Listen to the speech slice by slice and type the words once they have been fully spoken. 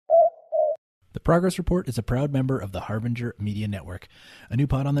Progress Report is a proud member of the Harbinger Media Network. A new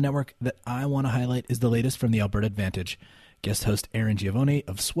pod on the network that I want to highlight is the latest from the Alberta Advantage. Guest host Aaron Giavone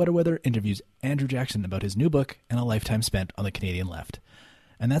of Sweater Weather interviews Andrew Jackson about his new book and a lifetime spent on the Canadian left.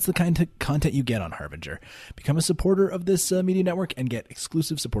 And that's the kind of content you get on Harbinger. Become a supporter of this media network and get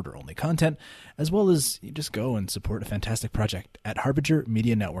exclusive supporter-only content, as well as you just go and support a fantastic project at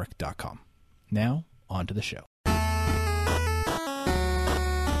harbingermedianetwork.com. Now, on to the show.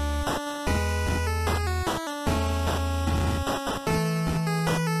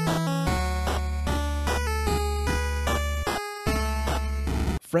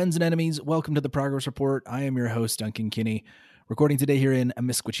 Friends and enemies, welcome to the Progress Report. I am your host, Duncan Kinney, recording today here in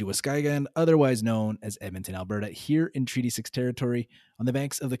Amiskwaciwâskahikan, otherwise known as Edmonton, Alberta, here in Treaty 6 territory on the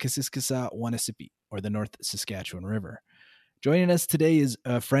banks of the Kassiskassa-Wannisippi, or the North Saskatchewan River. Joining us today is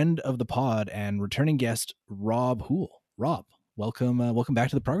a friend of the pod and returning guest, Rob Houle. Rob, welcome back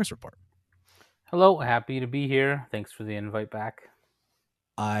to the Progress Report. Hello, happy to be here. Thanks for the invite back.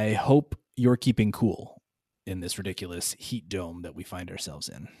 I hope you're keeping cool in this ridiculous heat dome that we find ourselves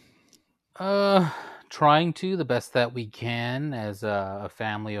in. Trying to the best that we can as a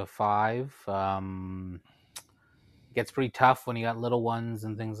family of 5. It gets pretty tough when you got little ones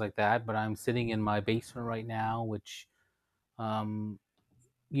and things like that, but I'm sitting in my basement right now, which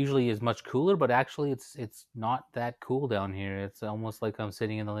usually is much cooler, but actually it's not that cool down here. It's almost like I'm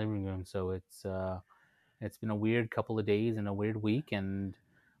sitting in the living room. So it's been a weird couple of days and a weird week, and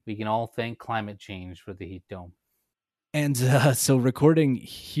we can all thank climate change for the heat dome. And so recording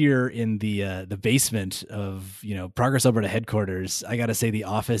here in the basement of, Progress Alberta headquarters, I got to say the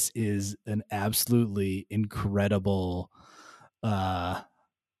office is an absolutely incredible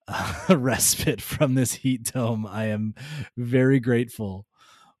respite from this heat dome. I am very grateful,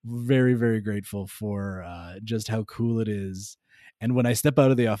 very, very grateful for just how cool it is. And when I step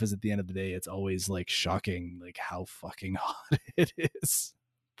out of the office at the end of the day, it's always like shocking, like how fucking hot it is.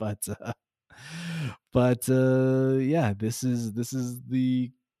 But yeah, this is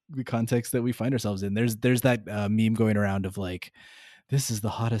the context that we find ourselves in. There's that meme going around of like, this is the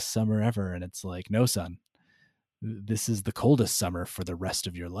hottest summer ever, and it's like, no, son, this is the coldest summer for the rest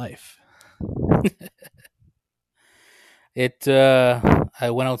of your life. I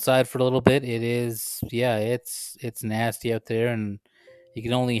went outside for a little bit. It's nasty out there, and you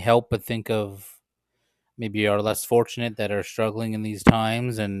can only help but think of maybe are less fortunate that are struggling in these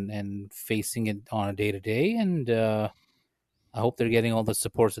times and facing it on a day-to-day. And I hope they're getting all the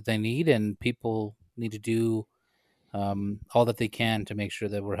supports that they need, and people need to do all that they can to make sure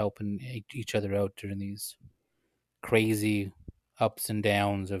that we're helping each other out during these crazy ups and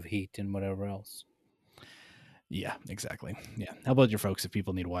downs of heat and whatever else. Yeah, exactly. Yeah. How about your folks? If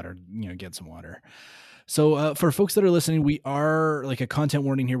people need water, get some water. So for folks that are listening, we are, like, a content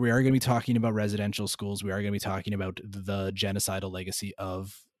warning here. We are going to be talking about residential schools. We are going to be talking about the genocidal legacy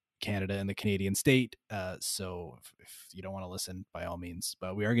of Canada and the Canadian state. So if you don't want to listen, by all means,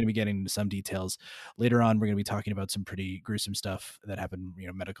 but we are going to be getting into some details later on. We're going to be talking about some pretty gruesome stuff that happened,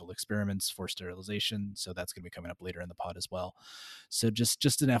 medical experiments, forced sterilization. So that's going to be coming up later in the pod as well. So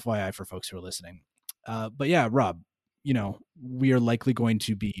just an FYI for folks who are listening. But yeah, Rob, we are likely going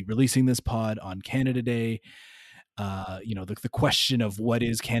to be releasing this pod on Canada Day. The question of what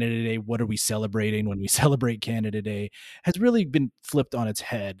is Canada Day, what are we celebrating when we celebrate Canada Day, has really been flipped on its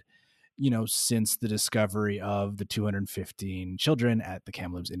head, since the discovery of the 215 children at the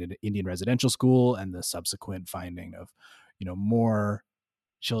Kamloops Indian Residential School and the subsequent finding of, more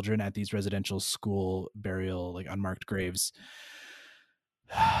children at these residential school burial, like unmarked graves.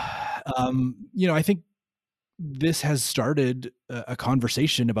 I think this has started a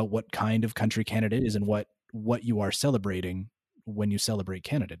conversation about what kind of country Canada is and what you are celebrating when you celebrate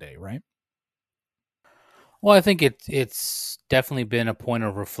Canada Day, right? Well, I think it's definitely been a point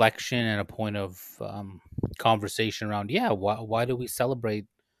of reflection and a point of conversation around, why do we celebrate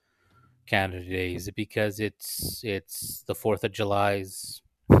Canada Day? Is it because it's the 4th of July's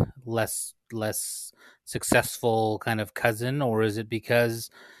less successful kind of cousin, or is it because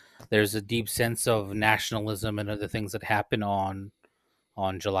there's a deep sense of nationalism and other things that happen on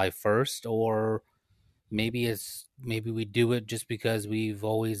July 1st, or maybe we do it just because we've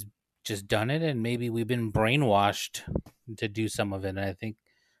always just done it, and maybe we've been brainwashed to do some of it. And I think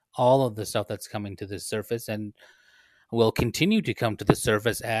all of the stuff that's coming to the surface and will continue to come to the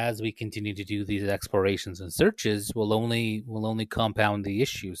surface as we continue to do these explorations and searches will only compound the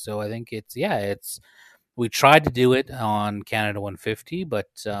issue. So I think we tried to do it on Canada 150, but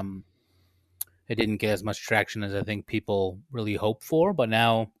it didn't get as much traction as I think people really hoped for. But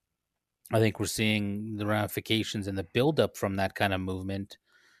now I think we're seeing the ramifications and the buildup from that kind of movement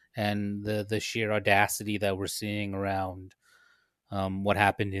and the sheer audacity that we're seeing around what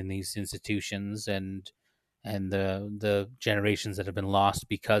happened in these institutions, and the generations that have been lost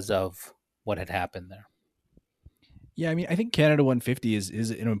because of what had happened there. Yeah, I mean, I think Canada 150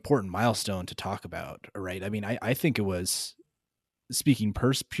 is an important milestone to talk about, right? I mean, I think it was, speaking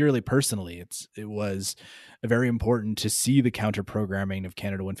purely personally, it was very important to see the counter programming of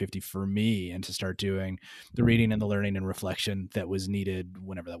Canada 150 for me, and to start doing the reading and the learning and reflection that was needed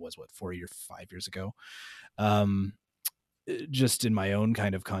whenever that was, what, 4 or 5 years ago. Um, just in my own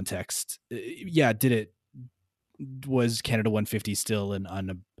kind of context, yeah, was Canada 150 still an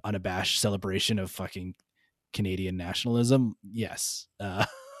unabashed celebration of fucking Canadian nationalism? Yes.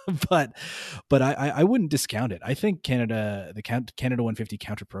 But I wouldn't discount it. I think Canada 150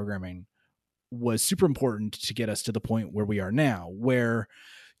 counter programming was super important to get us to the point where we are now, where,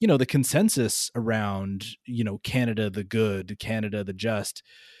 the consensus around, Canada the good, Canada the just,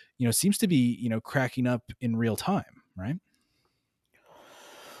 seems to be, cracking up in real time, right?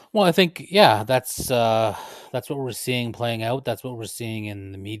 Well, I think that's what we're seeing playing out. That's what we're seeing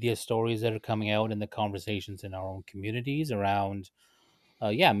in the media stories that are coming out, in the conversations in our own communities around.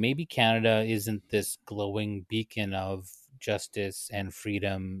 Yeah, maybe Canada isn't this glowing beacon of justice and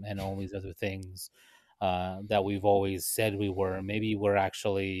freedom and all these other things that we've always said we were. Maybe we're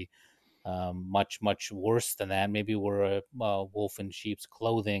actually much much worse than that. Maybe we're a wolf in sheep's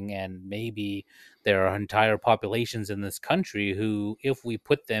clothing, and maybe there are entire populations in this country who, if we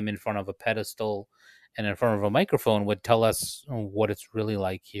put them in front of a pedestal and in front of a microphone, would tell us what it's really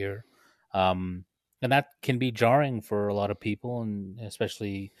like here. Um, and that can be jarring for a lot of people, and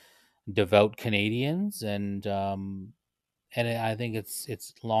especially devout Canadians. And I think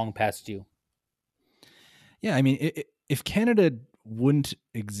it's long past due. Yeah, I mean, if Canada wouldn't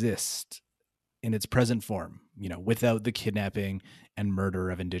exist in its present form, without the kidnapping and murder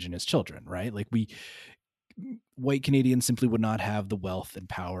of Indigenous children, right? Like, white Canadians simply would not have the wealth and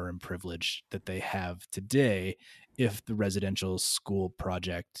power and privilege that they have today if the residential school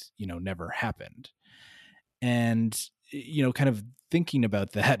project, never happened. And, kind of thinking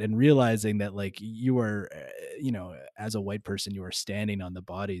about that and realizing that, like, you are, as a white person, you are standing on the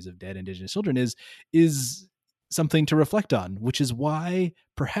bodies of dead Indigenous children is something to reflect on, which is why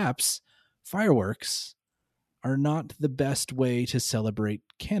perhaps fireworks are not the best way to celebrate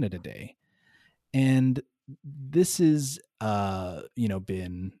Canada Day. And this is,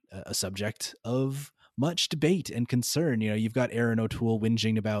 been a subject of much debate and concern. You've got Aaron O'Toole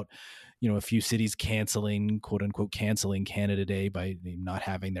whinging about, a few cities canceling, quote unquote, canceling Canada Day by not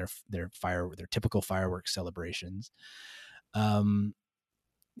having their typical fireworks celebrations. Um,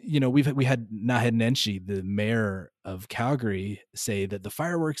 we had Naheed Nenshi, the mayor of Calgary, say that the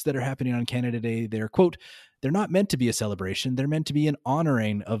fireworks that are happening on Canada Day, they're, quote, they're not meant to be a celebration. They're meant to be an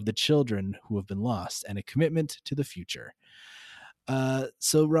honoring of the children who have been lost and a commitment to the future.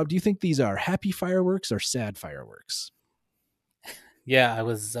 So, Rob, do you think these are happy fireworks or sad fireworks? Yeah, I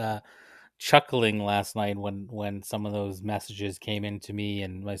was chuckling last night when some of those messages came into me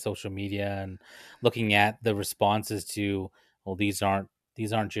and my social media, and looking at the responses to, well, these aren't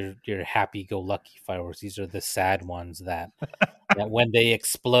your happy go lucky fireworks. These are the sad ones that when they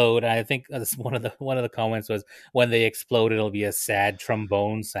explode, I think that's one of the comments was, when they explode it'll be a sad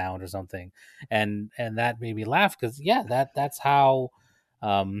trombone sound or something. And that made me laugh, because yeah, that's how,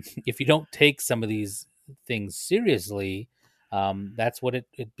 if you don't take some of these things seriously, that's what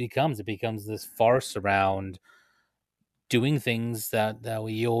it becomes. It becomes this farce around doing things that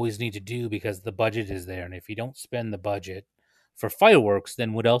we always need to do because the budget is there. And if you don't spend the budget for fireworks,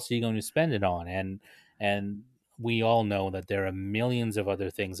 then what else are you going to spend it on? And we all know that there are millions of other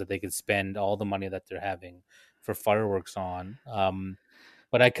things that they could spend all the money that they're having for fireworks on.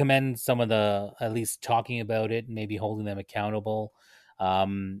 But I commend some of the, at least talking about it, maybe holding them accountable.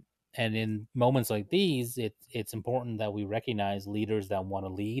 And in moments like these, it's important that we recognize leaders that want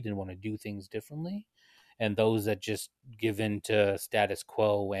to lead and want to do things differently, and those that just give in to status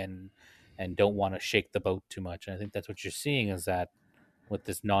quo and don't want to shake the boat too much. And I think that's what you're seeing, is that with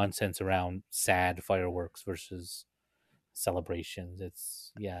this nonsense around sad fireworks versus celebrations,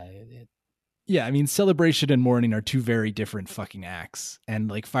 it's yeah, Yeah, I mean, celebration and mourning are two very different fucking acts. And,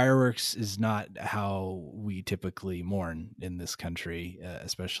 like, fireworks is not how we typically mourn in this country,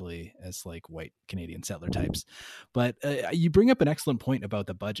 especially as, like, white Canadian settler types. But you bring up an excellent point about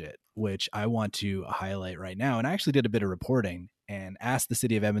the budget, which I want to highlight right now. And I actually did a bit of reporting and asked the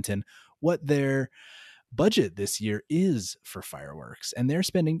city of Edmonton what their budget this year is for fireworks, and they're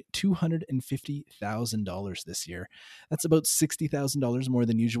spending $250,000 this year. That's about $60,000 more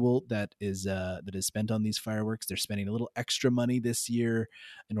than usual. That is spent on these fireworks. They're spending a little extra money this year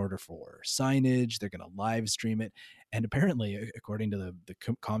in order for signage. They're going to live stream it, and apparently, according to the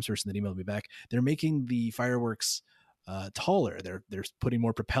comms person that emailed me back, they're making the fireworks taller. They're putting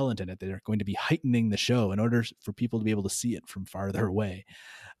more propellant in it. They're going to be heightening the show in order for people to be able to see it from farther away.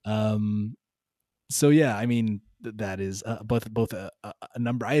 So yeah, I mean that is both a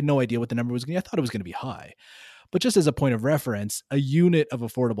number. I had no idea what the number was going to be. I thought it was going to be high, but just as a point of reference, a unit of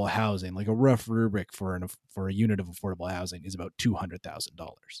affordable housing, like a rough rubric for a unit of affordable housing, is about $200,000.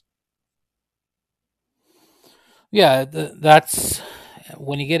 Yeah, that's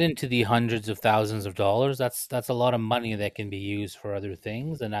when you get into the hundreds of thousands of dollars. That's a lot of money that can be used for other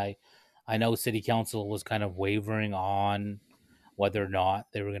things. And I know City Council was kind of wavering on whether or not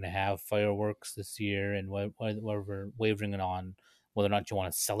they were going to have fireworks this year, and wavering on whether or not you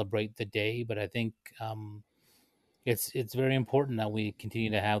want to celebrate the day. But I think it's very important that we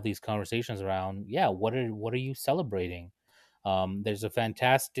continue to have these conversations around, yeah, what are you celebrating? There's a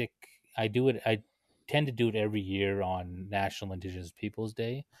fantastic, I tend to do it every year on National Indigenous Peoples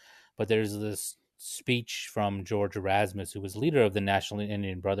Day, but there's this speech from George Erasmus, who was leader of the National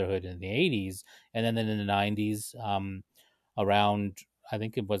Indian Brotherhood in the 80s, and then in the 90s, around, I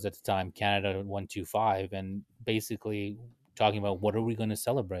think it was at the time, Canada 125, and basically talking about, what are we going to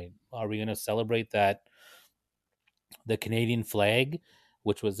celebrate? Are we going to celebrate that the Canadian flag,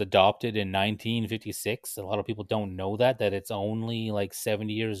 which was adopted in 1956, a lot of people don't know that it's only like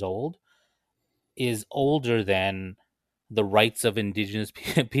 70 years old, is older than the rights of Indigenous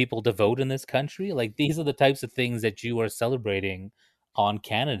people to vote in this country. Like, these are the types of things that you are celebrating on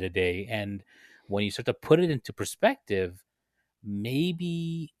Canada Day. And when you start to put it into perspective,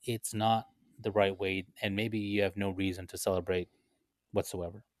 maybe it's not the right way, and maybe you have no reason to celebrate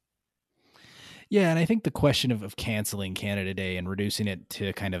whatsoever. Yeah, and I think the question of canceling Canada Day and reducing it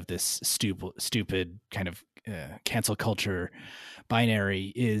to kind of this stupid kind of cancel culture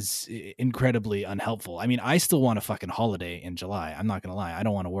binary is incredibly unhelpful. I mean, I still want a fucking holiday in July. I'm not gonna lie. I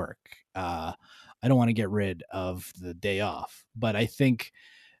don't want to work. I don't want to get rid of the day off. But I think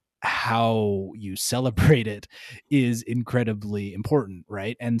how you celebrate it is incredibly important,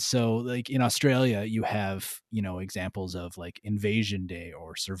 right? And so, like in Australia, you have, examples of like Invasion Day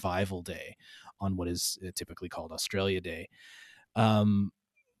or Survival Day on what is typically called Australia Day. um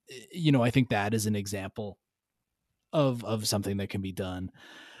I think that is an example of something that can be done.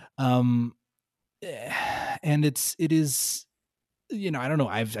 um and it is, I don't know.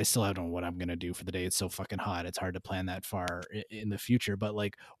 I still don't know what I'm gonna do for the day. It's so fucking hot. It's hard to plan that far in the future. But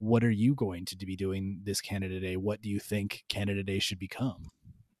like, what are you going to be doing this Canada Day? What do you think Canada Day should become?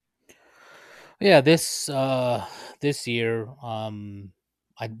 Yeah, this year,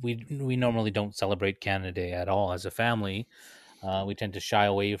 we normally don't celebrate Canada Day at all as a family. We tend to shy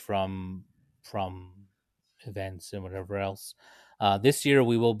away from events and whatever else. This year,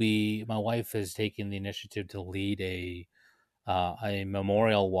 we will be. My wife has taken the initiative to lead a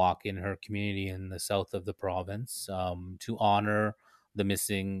memorial walk in her community in the south of the province, to honor the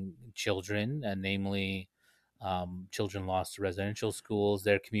missing children, and namely, children lost to residential schools.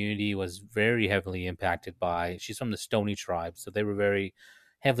 Their community was very heavily impacted by. She's from the Stoney tribe, so they were very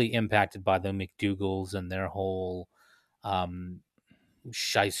heavily impacted by the McDougals and their whole um,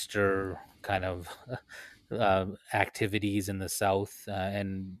 shyster kind of activities in the South,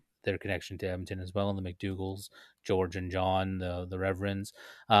 and their connection to Edmonton as well, and the McDougals, George and John, the Reverends.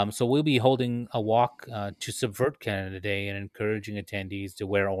 So we'll be holding a walk to subvert Canada Day and encouraging attendees to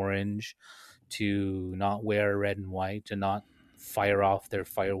wear orange, to not wear red and white, to not fire off their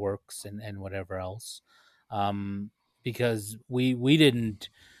fireworks and whatever else. Because we didn't.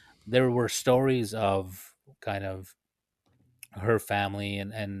 There were stories of kind of her family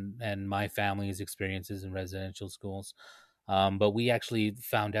and my family's experiences in residential schools. But we actually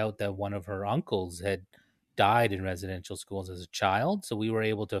found out that one of her uncles had died in residential schools as a child. So we were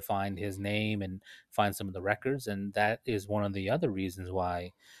able to find his name and find some of the records. And that is one of the other reasons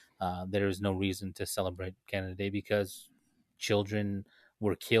why there is no reason to celebrate Canada Day, because children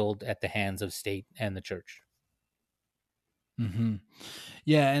were killed at the hands of state and the church. Mm-hmm.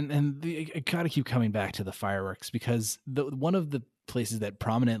 Yeah, I gotta keep coming back to the fireworks, because one of the places that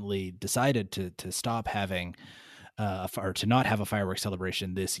prominently decided to stop having or to not have a fireworks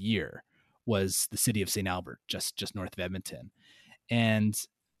celebration this year was the city of St. Albert, just north of Edmonton. And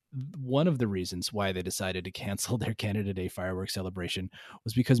one of the reasons why they decided to cancel their Canada Day fireworks celebration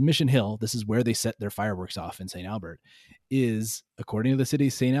was because Mission Hill, this is where they set their fireworks off in St. Albert, is, according to the city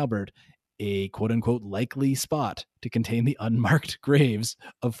of St. Albert, a quote unquote likely spot to contain the unmarked graves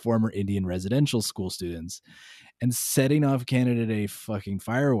of former Indian residential school students, and setting off Canada Day fucking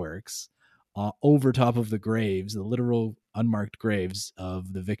fireworks over top of the graves, the literal unmarked graves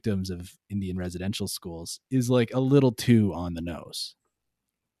of the victims of Indian residential schools, is like a little too on the nose.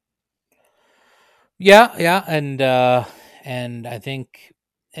 Yeah, yeah, and I think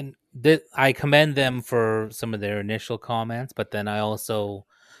and I commend them for some of their initial comments, but then I also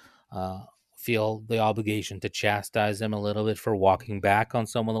uh, feel the obligation to chastise them a little bit for walking back on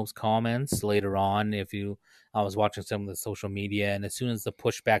some of those comments later on. If you, I was watching some of the social media, and as soon as the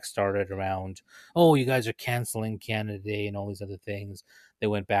pushback started around, oh, you guys are canceling Canada Day and all these other things, they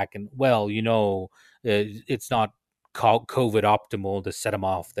went back and, well, it's not COVID optimal to set them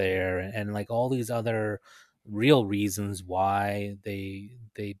off there, and like all these other real reasons why they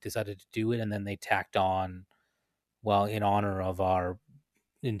decided to do it, and then they tacked on, well, in honor of our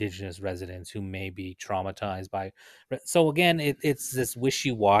indigenous residents who may be traumatized by. So again, it's this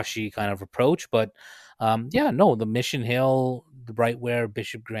wishy-washy kind of approach, but yeah, no, the Mission Hill, right where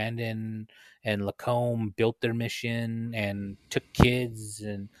Bishop Grandin and Lacombe built their mission and took kids,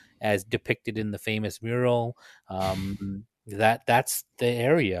 and as depicted in the famous mural, that's the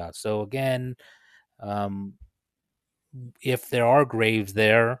area. So again, um, if there are graves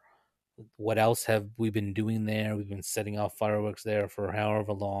there, what else have we been doing there? We've been setting off fireworks there for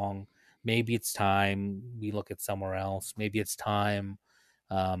however long. Maybe it's time we look at somewhere else. Maybe it's time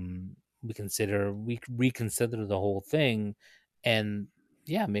we reconsider the whole thing, and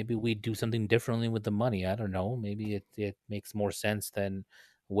yeah, maybe we do something differently with the money. I don't know. Maybe it makes more sense than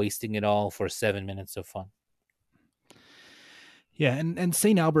wasting it all for 7 minutes of fun. Yeah, and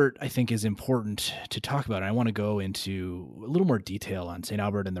St. Albert, I think, is important to talk about. I want to go into a little more detail on St.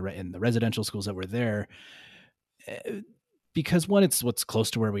 Albert and the residential schools that were there, uh, because one, it's what's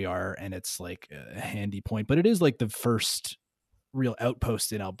close to where we are, and it's like a handy point, but it is like the first real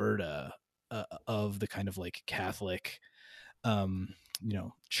outpost in Alberta of the kind of like Catholic, um,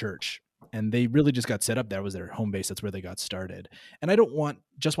 church. And they really just got set up. That was their home base. That's where they got started. And I don't want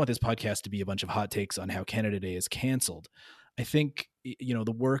this podcast to be a bunch of hot takes on how Canada Day is canceled. I think,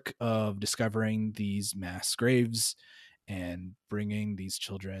 the work of discovering these mass graves and bringing these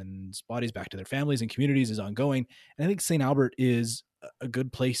children's bodies back to their families and communities is ongoing. And I think St. Albert is a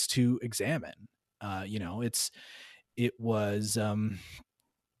good place to examine. It was founded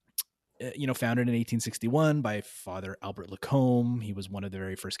in 1861 by Father Albert Lacombe. He was one of the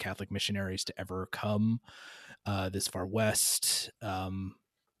very first Catholic missionaries to ever come this far west.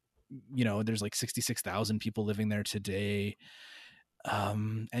 There's like 66,000 people living there today.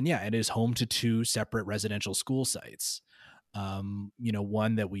 And yeah, it is home to two separate residential school sites.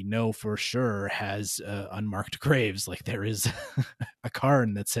 One that we know for sure has unmarked graves. Like there is a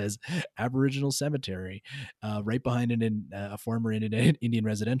cairn that says Aboriginal Cemetery right behind it in a former Indian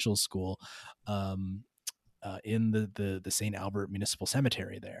residential school in the St. Albert Municipal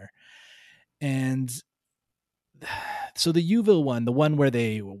Cemetery there. And so the Uville one, the one where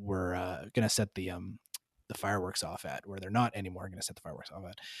they were going to set the fireworks off at, where they're not anymore going to set the fireworks off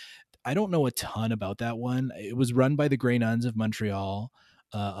at, I don't know a ton about that one. It was run by the Grey Nuns of Montreal,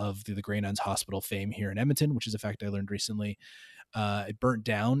 of the Grey Nuns Hospital fame here in Edmonton, which is a fact I learned recently. It burnt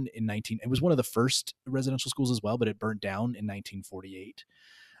down in 19. It was one of the first residential schools as well, but it burnt down in 1948.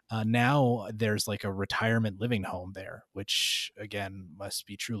 Now there's like a retirement living home there, which again must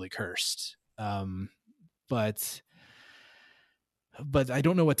be truly cursed. But I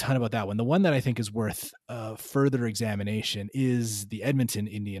don't know a ton about that one. The one that I think is worth further examination is the Edmonton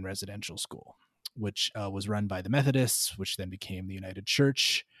Indian Residential School, which was run by the Methodists, which then became the United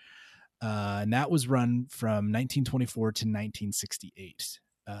Church. And that was run from 1924 to 1968.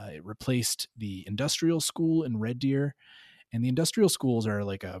 It replaced the industrial school in Red Deer. And the industrial schools are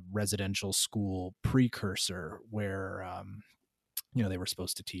like a residential school precursor where, they were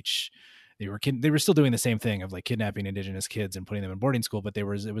supposed to teach. They were still doing the same thing of like kidnapping Indigenous kids and putting them in boarding school, but it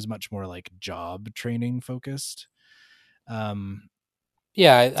was much more like job training focused.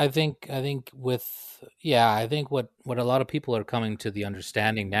 Yeah, I think what a lot of people are coming to the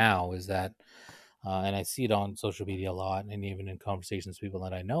understanding now is that, and I see it on social media a lot, and even in conversations with people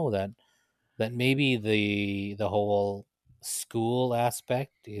that I know, that maybe the whole school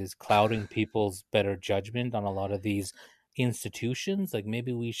aspect is clouding people's better judgment on a lot of these institutions. Like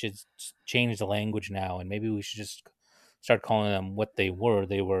maybe we should change the language now, and maybe we should just start calling them what they were.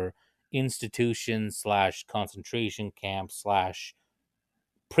 They were institutions slash concentration camps slash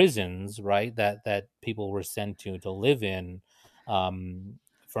prisons, right? That people were sent to live in, um,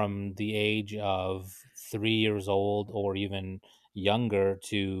 from the age of 3 years old or even younger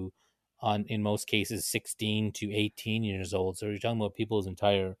to on in most cases 16 to 18 years old. So you're talking about people's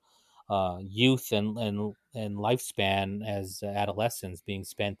entire youth and lifespan as adolescents being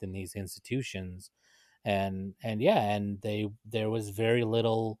spent in these institutions, and yeah, and there was very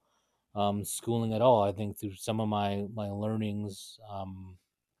little schooling at all. I think through some of my learnings,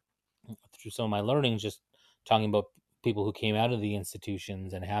 just talking about people who came out of the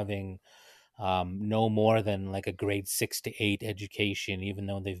institutions and having no more than like a grade 6 to 8 education, even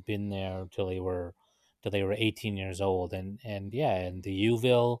though they've been there till they were 18 years old. And yeah, and the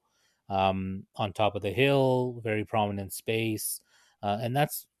Uville, on top of the hill, very prominent space, and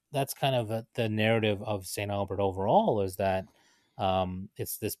that's kind of the narrative of St. Albert overall, is that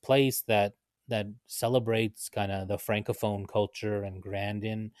it's this place that celebrates kind of the francophone culture and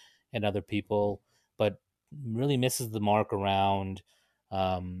Grandin and other people, but really misses the mark around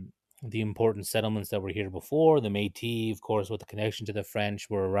um, the important settlements that were here before. The Métis, of course, with the connection to the French,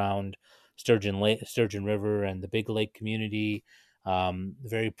 were around Sturgeon River and the Big Lake community.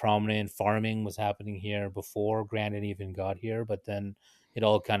 Very prominent farming was happening here before Grandin even got here, but then it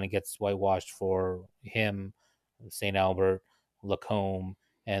all kind of gets whitewashed for him, St. Albert, Lacombe,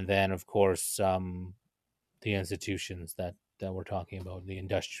 and then, of course, the institutions that we're talking about, the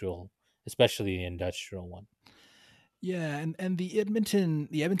industrial, especially the industrial one. Yeah, and the Edmonton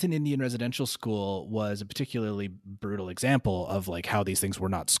Indian Residential School was a particularly brutal example of like how these things were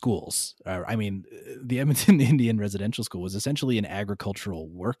not schools. I mean, the Edmonton Indian Residential School was essentially an agricultural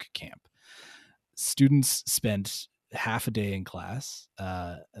work camp. Students spent half a day in class.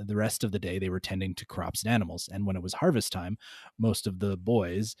 The rest of the day, they were tending to crops and animals. And when it was harvest time, most of the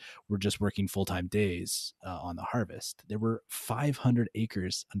boys were just working full time days on the harvest. There were 500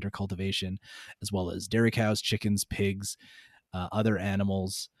 acres under cultivation, as well as dairy cows, chickens, pigs, other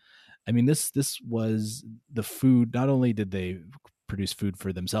animals. I mean, this was the food. Not only did they produce food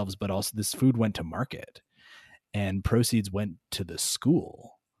for themselves, but also this food went to market, and proceeds went to the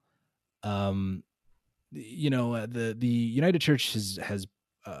school. Um, the United Church has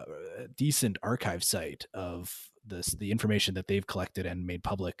a decent archive site of the information that they've collected and made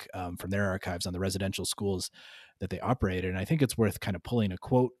public from their archives on the residential schools that they operated, and I think it's worth kind of pulling a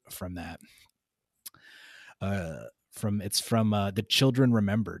quote from that. It's from the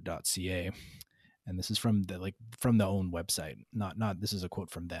childrenremembered.ca, and this is from the own website. Not this is a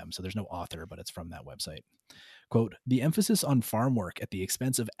quote from them, so there's no author, but it's from that website. Quote, the emphasis on farm work at the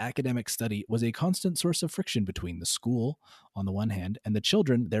expense of academic study was a constant source of friction between the school, on the one hand, and the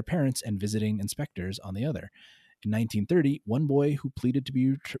children, their parents, and visiting inspectors on the other. In 1930, one boy who pleaded to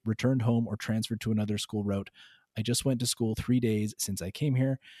be returned home or transferred to another school wrote, I just went to school 3 days since I came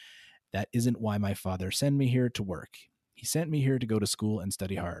here. That isn't why my father sent me here to work. He sent me here to go to school and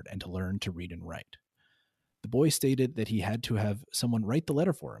study hard and to learn to read and write. The boy stated that he had to have someone write the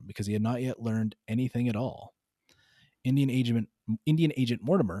letter for him because he had not yet learned anything at all. Indian agent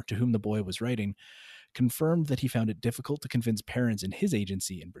Mortimer, to whom the boy was writing, confirmed that he found it difficult to convince parents in his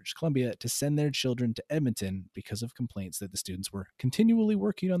agency in British Columbia to send their children to Edmonton because of complaints that the students were continually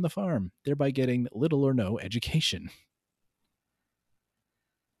working on the farm, thereby getting little or no education.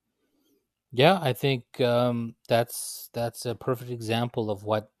 Yeah, I think that's a perfect example of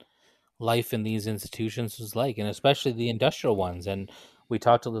what life in these institutions was like, and especially the industrial ones. And we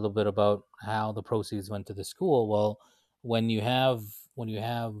talked a little bit about how the proceeds went to the school. Well, when you have when you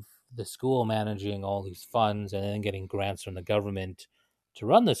have the school managing all these funds and then getting grants from the government to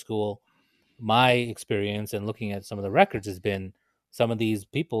run the school, my experience and looking at some of the records has been some of these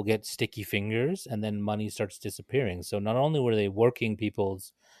people get sticky fingers and then money starts disappearing. So not only were they working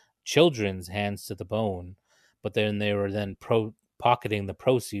people's children's hands to the bone, but then they were then pocketing the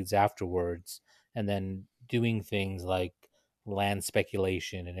proceeds afterwards and then doing things like land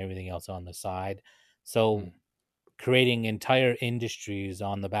speculation and everything else on the side. So creating entire industries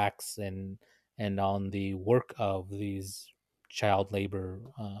on the backs and on the work of these child labor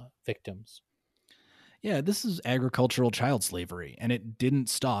victims. Yeah, this is agricultural child slavery, and it didn't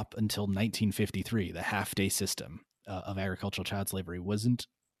stop until 1953. The half-day system of agricultural child slavery wasn't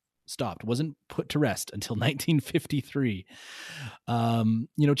put to rest until 1953.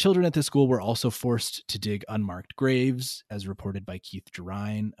 Children at this school were also forced to dig unmarked graves, as reported by Keith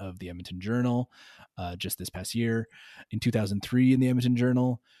Gerine of the Edmonton Journal just this past year. In 2003, in the Edmonton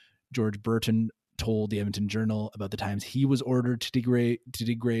Journal, George Burton told the Edmonton Journal about the times he was ordered to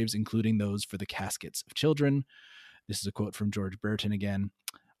dig graves, including those for the caskets of children. This is a quote from George Burton again.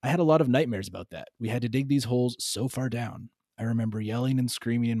 I had a lot of nightmares about that. We had to dig these holes so far down. I remember yelling and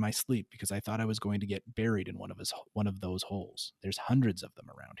screaming in my sleep because I thought I was going to get buried in one of those holes. There's hundreds of them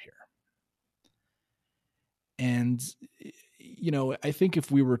around here. And I think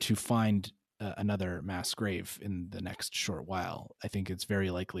if we were to find another mass grave in the next short while, I think it's very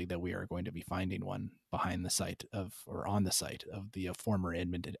likely that we are going to be finding one behind the site of, or on the site of the former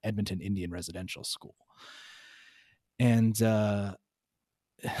Edmonton Indian Residential School. And there's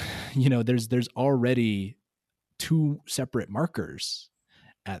already two separate markers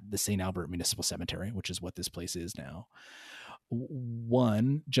at the St. Albert Municipal Cemetery, which is what this place is now.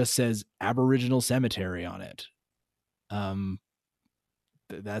 One just says Aboriginal Cemetery on it.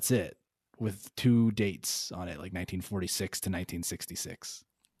 That's it, with two dates on it, like 1946 to 1966.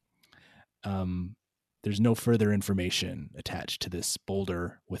 There's no further information attached to this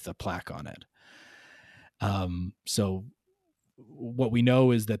boulder with a plaque on it. So what we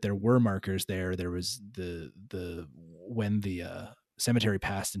know is that there were markers there. There was the when the cemetery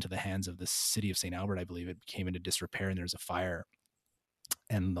passed into the hands of the city of St. Albert, I believe it came into disrepair, and there was a fire,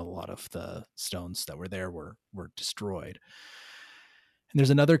 and a lot of the stones that were there were destroyed. And there's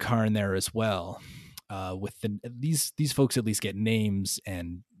another cairn there as well, with these folks at least get names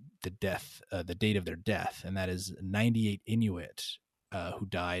and the date of their death, and that is 98 Inuit who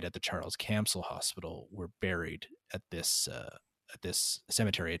died at the Charles Camsell Hospital were buried at this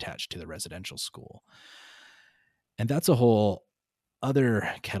cemetery attached to the residential school. And that's a whole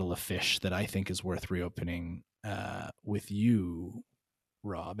other kettle of fish that I think is worth reopening with you,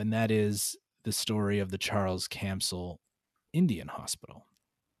 Rob, and that is the story of the Charles Camsell Indian Hospital.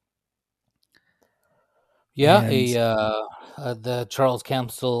 Yeah, And the Charles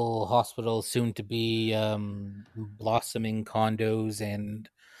Camsell Hospital, soon to be blossoming condos and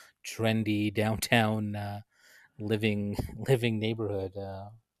trendy downtown living living neighborhood.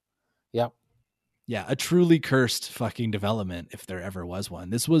 Yeah. yeah, a truly cursed fucking development if there ever was one.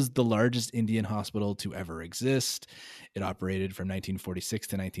 This was the largest Indian hospital to ever exist. It operated from 1946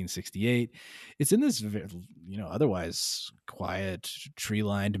 to 1968. It's in this, otherwise quiet,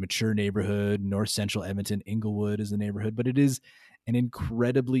 tree-lined, mature neighborhood. North Central Edmonton, Inglewood is the neighborhood, but it is an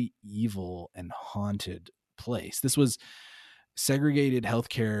incredibly evil and haunted place. This was segregated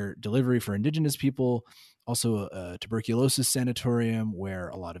healthcare delivery for Indigenous people, also a tuberculosis sanatorium where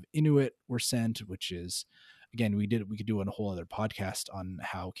a lot of Inuit were sent, which is, again, we could do a whole other podcast on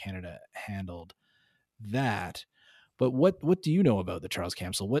how Canada handled that. But what do you know about the Charles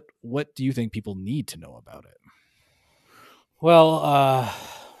Camsell? What do you think people need to know about it? Well,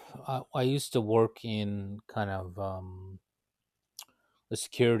 I used to work in kind of the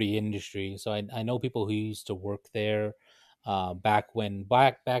security industry, so I know people who used to work there. Back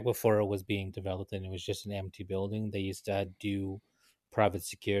before it was being developed and it was just an empty building, they used to do private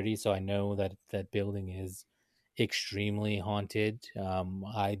security. So I know that that building is extremely haunted.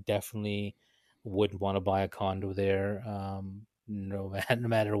 I definitely wouldn't want to buy a condo there, no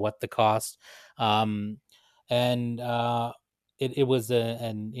matter what the cost. Um, and it was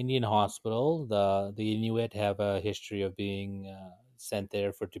an Indian hospital. The Inuit have a history of being sent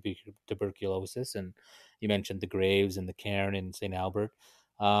there for tuberculosis, and you mentioned the graves and the cairn in St. Albert.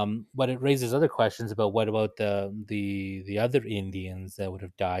 But it raises other questions about what about the other Indians that would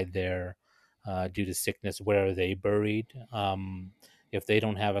have died there due to sickness? Where are they buried? If they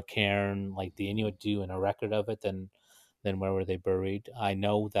don't have a cairn like the Inuit do and a record of it, then where were they buried? I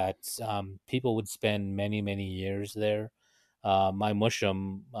know that people would spend many years there. My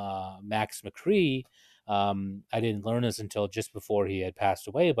mushum, Max McCree, I didn't learn this until just before he had passed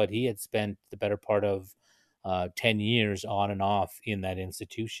away, but he had spent the better part of 10 years on and off in that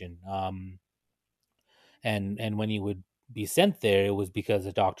institution. And when you would be sent there, it was because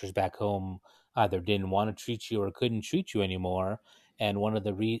the doctors back home either didn't want to treat you or couldn't treat you anymore. And one of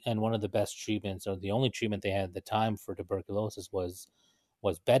the best treatments, or the only treatment they had at the time for tuberculosis, was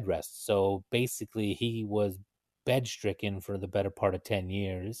bed rest. So basically, he was bed stricken for the better part of 10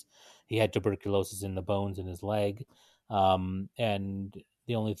 years. He had tuberculosis in the bones in his leg, and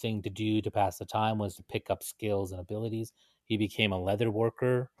the only thing to do to pass the time was to pick up skills and abilities. He became a leather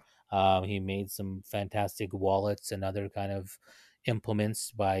worker. He made some fantastic wallets and other kind of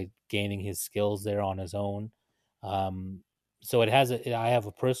implements by gaining his skills there on his own. Um, so I have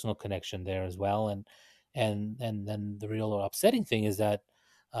a personal connection there as well. And then the real upsetting thing is that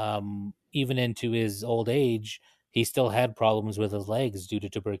even into his old age, he still had problems with his legs due to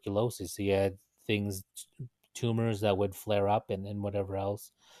tuberculosis. He had things, tumors that would flare up and whatever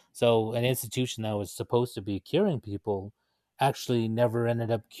else. So an institution that was supposed to be curing people actually never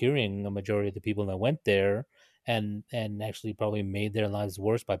ended up curing a majority of the people that went there, and actually probably made their lives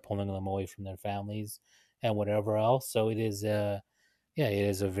worse by pulling them away from their families and whatever else. So it is it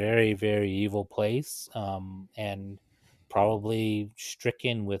is a very evil place, and probably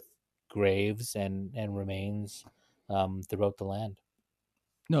stricken with graves and remains throughout the land.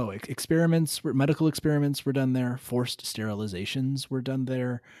 No, medical experiments were done there. Forced sterilizations were done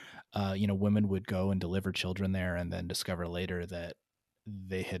there. Women would go and deliver children there, and then discover later that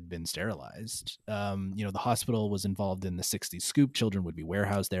they had been sterilized. The hospital was involved in the '60s scoop. Children would be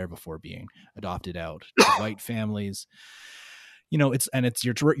warehoused there before being adopted out to white families. You're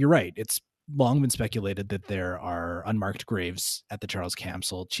right. It's long been speculated that there are unmarked graves at the Charles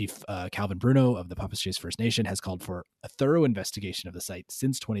Council. Chief Calvin Bruno of the Papaschase First Nation has called for a thorough investigation of the site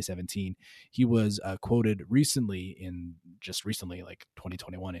since 2017. He was quoted recently, like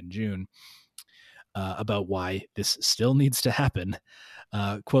 2021 in June, about why this still needs to happen.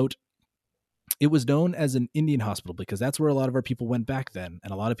 Quote, "It was known as an Indian hospital because that's where a lot of our people went back then,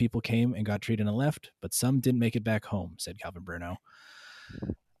 and a lot of people came and got treated and left, but some didn't make it back home," said Calvin Bruno.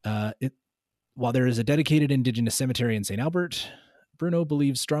 While there is a dedicated Indigenous cemetery in St. Albert, Bruno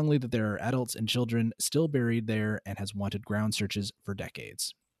believes strongly that there are adults and children still buried there and has wanted ground searches for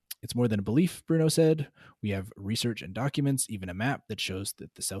decades. "It's more than a belief," Bruno said. "We have research and documents, even a map that shows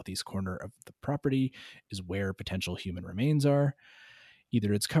that the southeast corner of the property is where potential human remains are.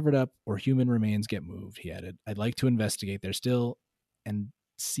 Either it's covered up or human remains get moved," he added. "I'd like to investigate there still and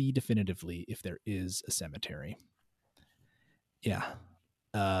see definitively if there is a cemetery." Yeah.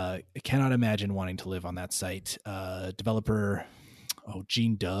 I cannot imagine wanting to live on that site. Developer,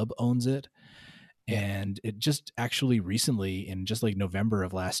 Gene Dub owns it. Yeah. And it just actually recently, in just like November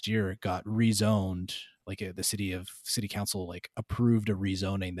of last year, got rezoned. Like the city council like approved a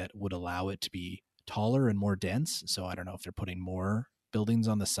rezoning that would allow it to be taller and more dense. So I don't know if they're putting more buildings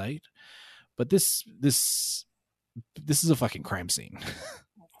on the site, but this is a fucking crime scene.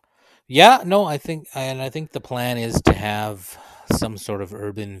 Yeah, no, I think the plan is to have some sort of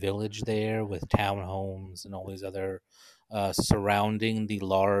urban village there with townhomes and all these other surrounding the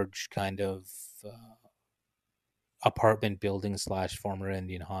large kind of apartment building slash former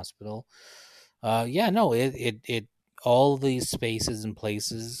Indian hospital. Yeah, no, it all these spaces and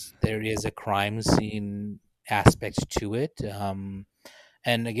places, there is a crime scene aspect to it.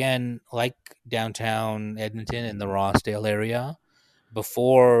 And again, like downtown Edmonton in the Rossdale area,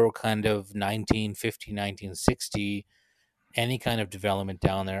 before kind of 1950, 1960, any kind of development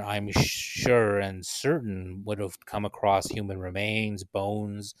down there, I'm sure and certain would have come across human remains,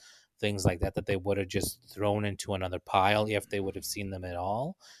 bones, things like that, that they would have just thrown into another pile if they would have seen them at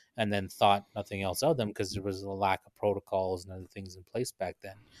all, and then thought nothing else of them because there was a lack of protocols and other things in place back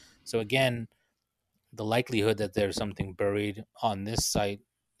then. So again, the likelihood that there's something buried on this site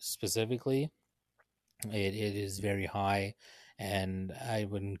specifically, it is very high, and I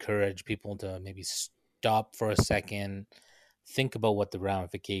would encourage people to maybe stop for a second, think about what the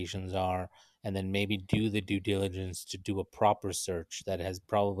ramifications are, and then maybe do the due diligence to do a proper search that has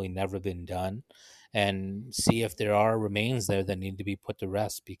probably never been done, and see if there are remains there that need to be put to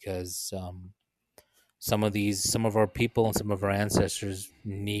rest, because some of our people and some of our ancestors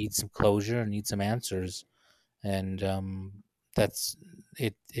need some closure, need some answers, and that's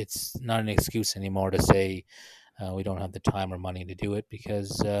it. It's not an excuse anymore to say we don't have the time or money to do it, because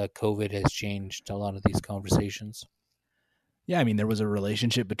COVID has changed a lot of these conversations. Yeah, I mean, there was a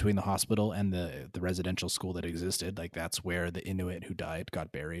relationship between the hospital and the residential school that existed. Like that's where the Inuit who died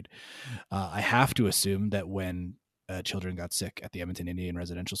got buried. I have to assume that when children got sick at the Edmonton Indian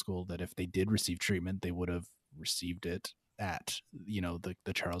Residential School, that if they did receive treatment, they would have received it at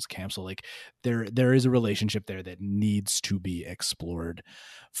the Charles Council. Like there is a relationship there that needs to be explored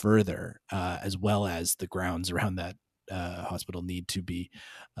further, as well as the grounds around that hospital need to be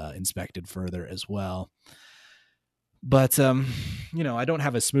inspected further as well. But I don't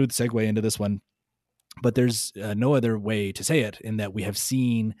have a smooth segue into this one, but there's no other way to say it, in that we have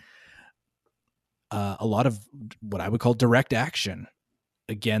seen a lot of what I would call direct action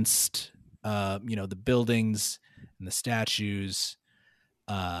against the buildings and the statues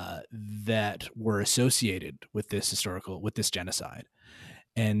that were associated with this genocide.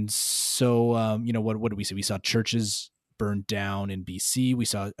 And so what did we see? We saw churches burned down in BC. We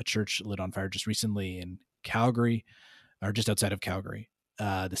saw a church lit on fire just recently in Calgary, or just outside of Calgary,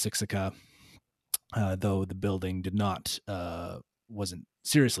 the Siksika, though the building wasn't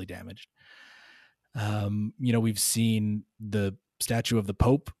seriously damaged. We've seen the statue of the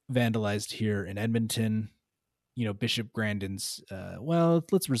Pope vandalized here in Edmonton. Bishop Grandin's. Well,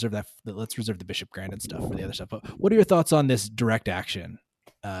 let's reserve the Bishop Grandin stuff for the other stuff. But what are your thoughts on this direct action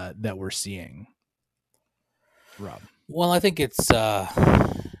that we're seeing, Rob? Well, I think it's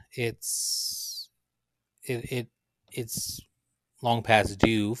it's long past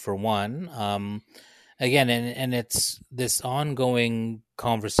due, for one. Again, and it's this ongoing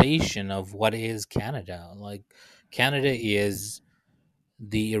conversation of what is Canada. Like, Canada is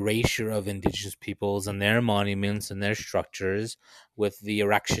the erasure of Indigenous peoples and their monuments and their structures with the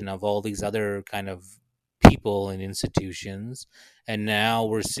erection of all these other kind of people and institutions. And now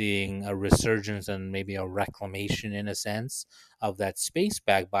we're seeing a resurgence and maybe a reclamation, in a sense, of that space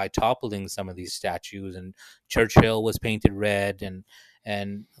back by toppling some of these statues. And Churchill was painted red.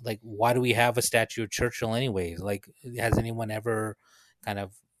 And like, why do we have a statue of Churchill anyways? Like, has anyone ever kind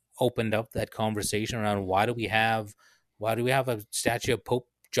of opened up that conversation around why do we have a statue of Pope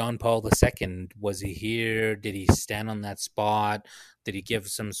John Paul II? Was he here? Did he stand on that spot? Did he give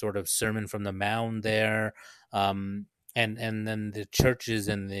some sort of sermon from the mound there? And then the churches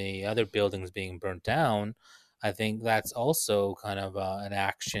and the other buildings being burnt down. I think that's also kind of an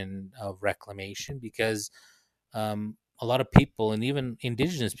action of reclamation, because a lot of people, and even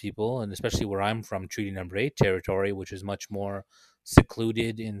Indigenous people, and especially where I'm from, Treaty Number 8 territory, which is much more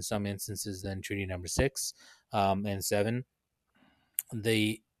secluded in some instances than Treaty Number 6 and 7,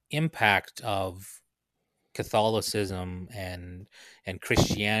 the impact of Catholicism and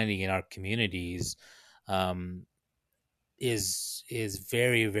Christianity in our communities um, is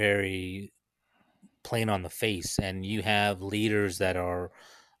very, very plain on the face. And you have leaders that are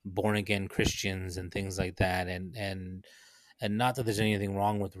born again Christians and things like that, and not that there's anything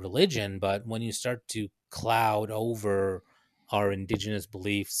wrong with religion, but when you start to cloud over our indigenous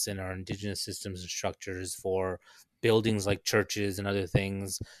beliefs and our indigenous systems and structures for buildings like churches and other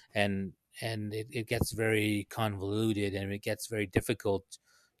things, and it gets very convoluted, and it gets very difficult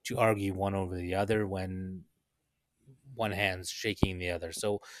to argue one over the other when one hand's shaking the other.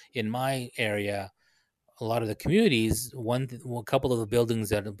 So in my area, a lot of the communities, a couple of the buildings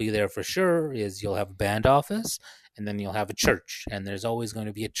that'll be there for sure is you'll have a band office, and then you'll have a church, and there's always going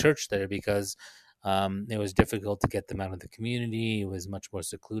to be a church there because it was difficult to get them out of the community. It was much more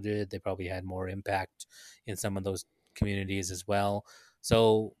secluded. They probably had more impact in some of those communities as well.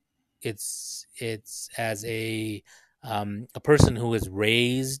 So it's as a person who was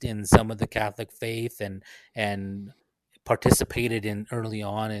raised in some of the Catholic faith and participated in early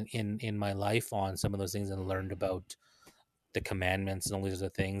on in my life on some of those things, and learned about the commandments and all these other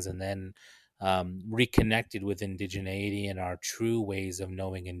things, and then reconnected with indigeneity and our true ways of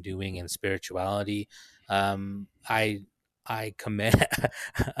knowing and doing and spirituality. I commend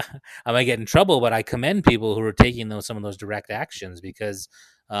I might get in trouble, but I commend people who are taking some of those direct actions, because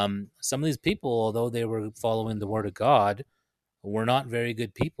some of these people, although they were following the word of God, were not very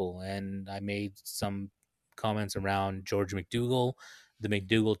good people. And I made some comments around George McDougall. The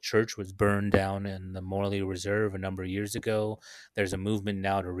McDougall Church was burned down in the Morley Reserve a number of years ago. There's a movement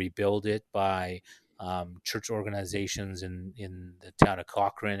now to rebuild it by church organizations in the town of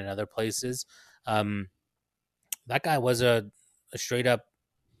Cochrane and other places. Um, that guy was a straight up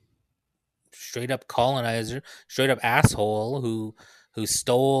colonizer, straight up asshole who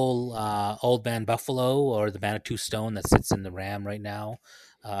stole Old Man Buffalo, or the Manitou Stone that sits in the Ram right now,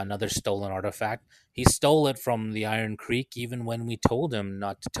 another stolen artifact. He stole it from the Iron Creek, even when we told him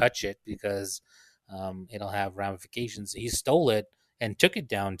not to touch it because it'll have ramifications. He stole it and took it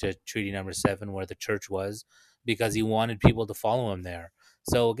down to Treaty Number 7, where the church was, because he wanted people to follow him there.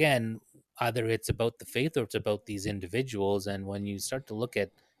 So again, either it's about the faith or it's about these individuals. And when you start to look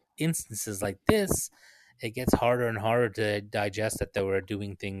at instances like this, it gets harder and harder to digest that they were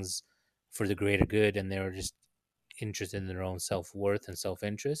doing things for the greater good, and they were just interested in their own self-worth and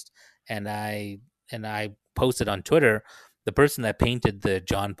self-interest. And I posted on Twitter, the person that painted the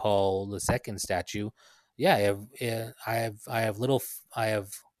John Paul II statue, yeah, I have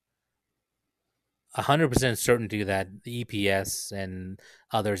 100% certainty that the EPS and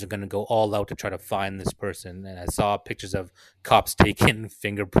others are going to go all out to try to find this person. And I saw pictures of cops taking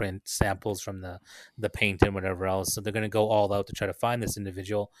fingerprint samples from the paint and whatever else. So they're going to go all out to try to find this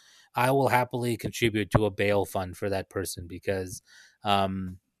individual. I will happily contribute to a bail fund for that person,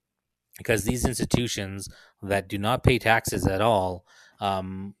 um, because these institutions that do not pay taxes at all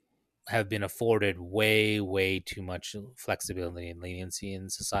um, have been afforded way, way too much flexibility and leniency in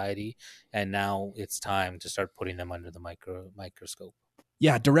society, and now it's time to start putting them under the microscope.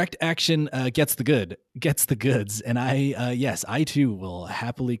 Yeah, direct action gets the goods, and yes, I too will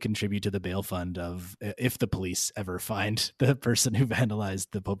happily contribute to the bail fund of if the police ever find the person who vandalized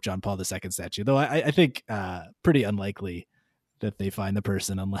the Pope John Paul II statue. Though I think pretty unlikely that they find the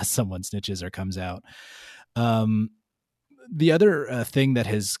person unless someone snitches or comes out. The other thing that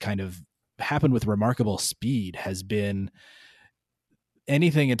has kind of happened with remarkable speed has been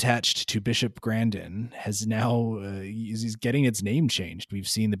anything attached to Bishop Grandin has now is getting its name changed. We've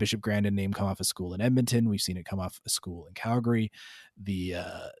seen the Bishop Grandin name come off a school in Edmonton. We've seen it come off a school in Calgary. The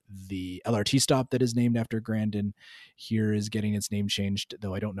LRT stop that is named after Grandin here is getting its name changed,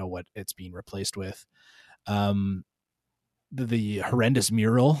 though I don't know what it's being replaced with. Um, the horrendous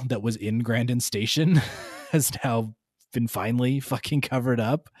mural that was in Grandin Station has now been finally fucking covered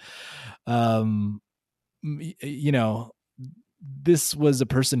up. You know, this was a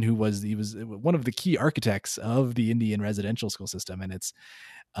person who was he was one of the key architects of the Indian residential school system, and it's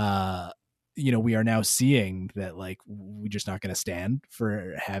we are now seeing that like we're just not going to stand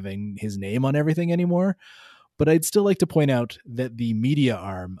for having his name on everything anymore. But I'd still like to point out that the media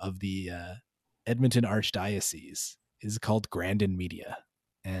arm of the Edmonton Archdiocese is called Grandin Media,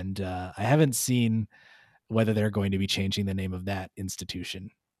 and I haven't seen whether they're going to be changing the name of that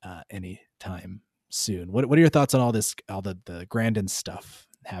institution anytime soon. What are your thoughts on all this, all the Grandin stuff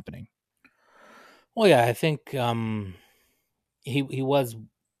happening? Well, yeah, I think he he was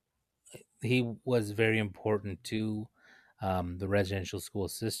he was very important to the residential school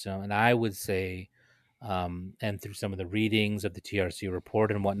system, and I would say, and through some of the readings of the TRC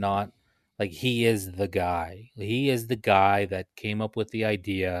report and whatnot, like he is the guy. He is the guy that came up with the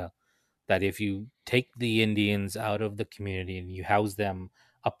idea that if you take the Indians out of the community and you house them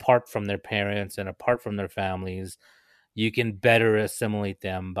apart from their parents and apart from their families, you can better assimilate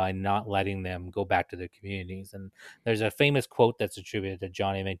them by not letting them go back to their communities. And there's a famous quote that's attributed to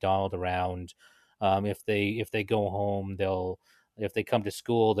John A. Macdonald around if they go home, they'll if they come to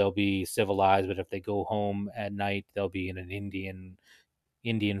school, they'll be civilized, but if they go home at night, they'll be in an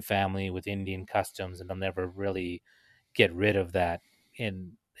Indian family with Indian customs, and they'll never really get rid of that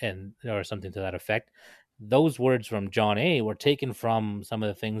and or something to that effect. Those words from John A were taken from some of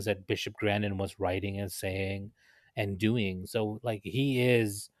the things that Bishop Grandin was writing and saying and doing. So like he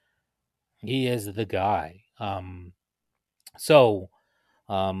is the guy. So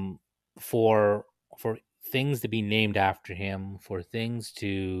um for for things to be named after him, for things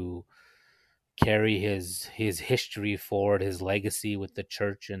to carry his history forward, his legacy with the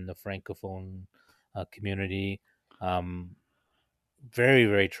church and the francophone community. Um, Very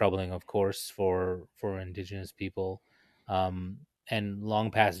very troubling, of course, for Indigenous people. Um, and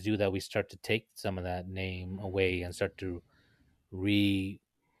long past due that we start to take some of that name away and start to reimagine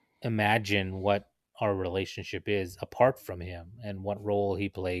what our relationship is apart from him and what role he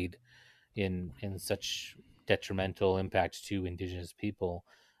played in such detrimental impact to Indigenous people.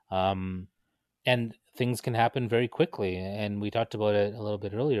 Um, and things can happen very quickly. And we talked about it a little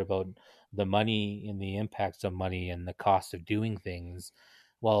bit earlier about the money and the impacts of money and the cost of doing things.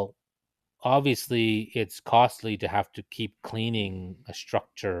 Well, obviously, it's costly to have to keep cleaning a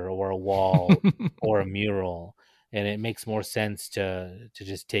structure or a wall or a mural. And it makes more sense to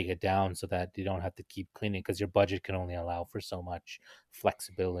just take it down so that you don't have to keep cleaning because your budget can only allow for so much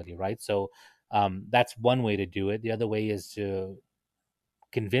flexibility, right? So that's one way to do it. The other way is to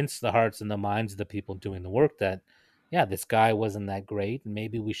convince the hearts and the minds of the people doing the work that yeah, this guy wasn't that great and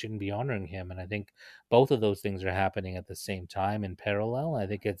maybe we shouldn't be honoring him. And I think both of those things are happening at the same time in parallel. I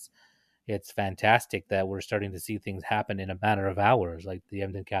think it's fantastic that we're starting to see things happen in a matter of hours. Like the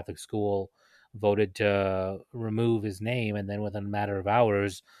Emden Catholic School voted to remove his name, and then within a matter of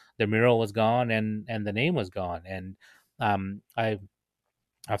hours the mural was gone and the name was gone. And I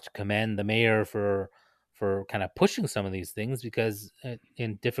have to commend the mayor for kind of pushing some of these things because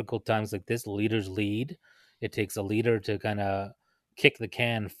in difficult times like this, leaders lead. It takes a leader to kind of kick the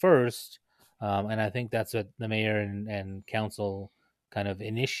can first, and I think that's what the mayor and council kind of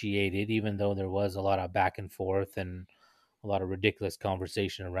initiated. Even though there was a lot of back and forth and a lot of ridiculous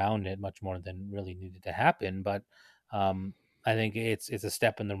conversation around it, much more than really needed to happen. But I think it's a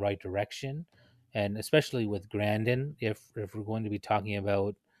step in the right direction, and especially with Grandin, if we're going to be talking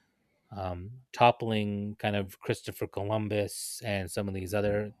about toppling kind of Christopher Columbus and some of these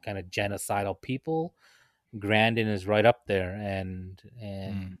other kind of genocidal people, Grandin is right up there,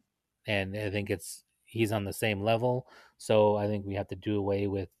 Mm. and I think it's he's on the same level. So I think we have to do away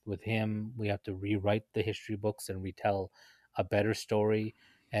with him. We have to rewrite the history books and retell a better story.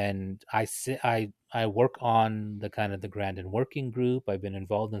 And I work on the kind of the Grandin working group. I've been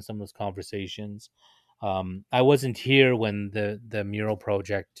involved in some of those conversations. I wasn't here when the mural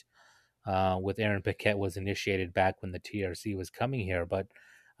project with Aaron Paquette was initiated back when the TRC was coming here. But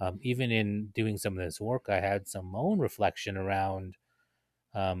even in doing some of this work, I had some own reflection around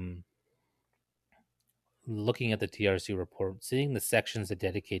um, looking at the TRC report, seeing the sections that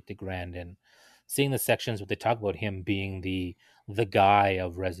dedicate to Grandin, seeing the sections where they talk about him being the guy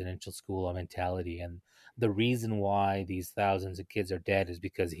of residential school mentality, and the reason why these thousands of kids are dead is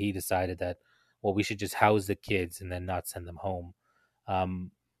because he decided that, well, we should just house the kids and then not send them home.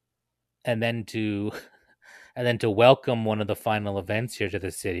 Um, and then to and then to welcome one of the final events here to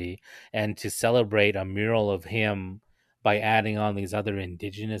the city and to celebrate a mural of him by adding on these other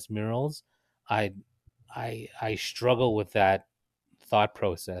indigenous murals, I I struggle with that thought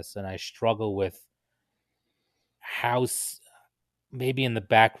process, and I struggle with how maybe in the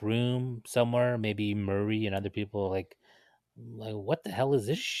back room somewhere, maybe Murray and other people like what the hell is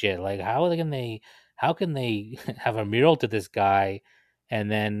this shit? Like how can they have a mural to this guy and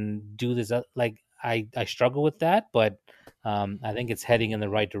then do this like I struggle with that, but I think it's heading in the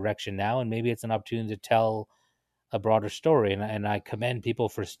right direction now, and maybe it's an opportunity to tell a broader story, and I commend people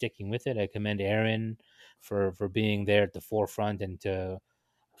for sticking with it. I commend Aaron for being there at the forefront and to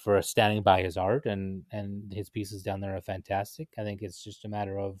for standing by his art, and his pieces down there are fantastic. I think it's just a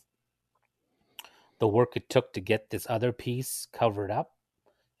matter of the work it took to get this other piece covered up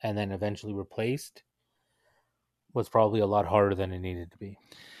and then eventually replaced was probably a lot harder than it needed to be.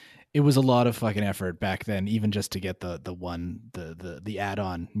 It was a lot of fucking effort back then, even just to get the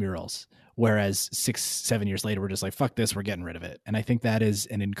add-on murals. Whereas 6-7 years later, we're just like, fuck this, we're getting rid of it. And I think that is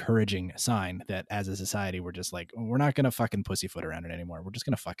an encouraging sign that as a society, we're just like, we're not gonna fucking pussyfoot around it anymore. We're just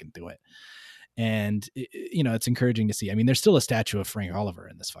gonna fucking do it. And it's encouraging to see. I mean, there's still a statue of Frank Oliver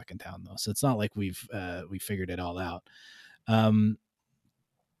in this fucking town, though, so it's not like we figured it all out.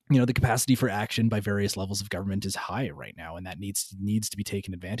 The capacity for action by various levels of government is high right now, and that needs to be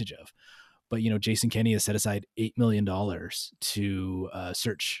taken advantage of. But Jason Kenney has set aside $8 million to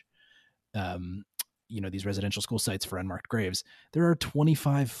search, these residential school sites for unmarked graves. There are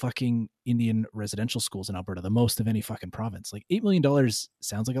 25 fucking Indian residential schools in Alberta, the most of any fucking province. Like $8 million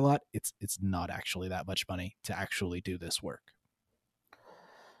sounds like a lot. It's not actually that much money to actually do this work.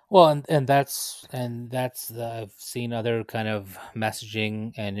 Well, and that's I've seen other kind of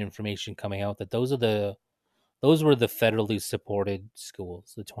messaging and information coming out that those were the federally supported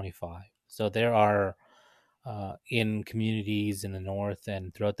schools, the 25. So there are in communities in the north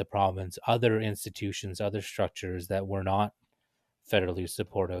and throughout the province other institutions, other structures that were not federally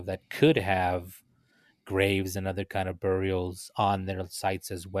supportive that could have graves and other kind of burials on their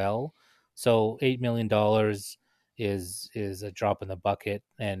sites as well. So $8 million is a drop in the bucket,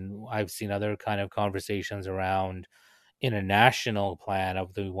 and I've seen other kind of conversations around in a national plan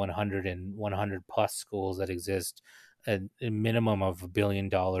of the 100 and 100 plus schools that exist, a minimum of $1 billion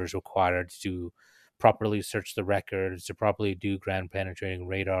required to properly search the records, to properly do ground penetrating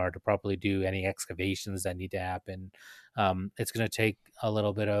radar, to properly do any excavations that need to happen. It's going to take a lot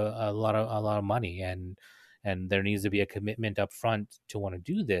of money, and there needs to be a commitment up front to want to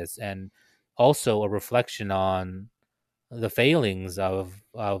do this, and also a reflection on the failings of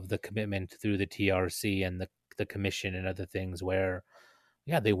the commitment through the TRC and the commission and other things where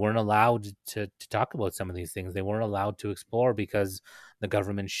they weren't allowed to talk about some of these things. They weren't allowed to explore because the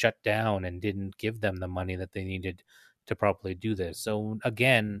government shut down and didn't give them the money that they needed to properly do this. So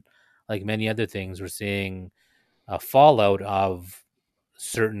again, like many other things, we're seeing a fallout of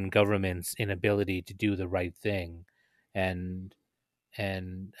certain governments' inability to do the right thing, and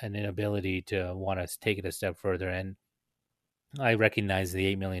an inability to want to take it a step further. And I recognize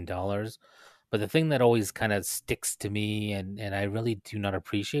the $8 million, but the thing that always kind of sticks to me, and I really do not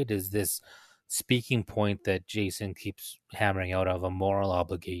appreciate, is this speaking point that Jason keeps hammering out of a moral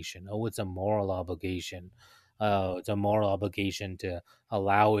obligation. Oh, it's a moral obligation. It's a moral obligation to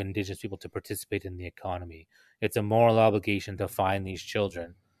allow Indigenous people to participate in the economy. It's a moral obligation to find these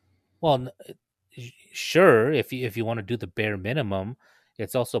children. Well, sure, if you want to do the bare minimum,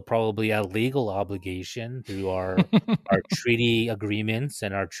 it's also probably a legal obligation through our treaty agreements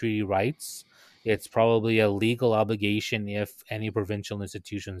and our treaty rights. It's probably a legal obligation if any provincial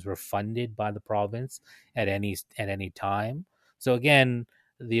institutions were funded by the province at any time. So again,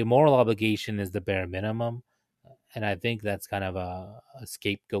 the moral obligation is the bare minimum, and I think that's kind of a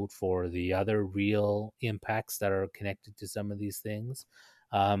scapegoat for the other real impacts that are connected to some of these things.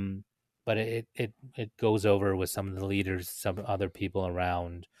 But it goes over with some of the leaders, some other people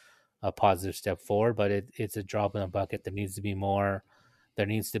around a positive step forward. But it's a drop in the bucket. There needs to be more. There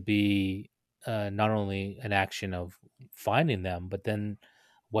needs to be not only an action of finding them, but then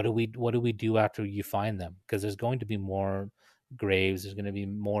what do we do after you find them? Because there's going to be more graves. There's going to be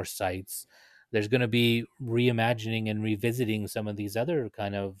more sites. There's going to be reimagining and revisiting some of these other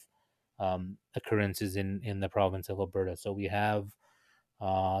kind of occurrences in the province of Alberta. So we have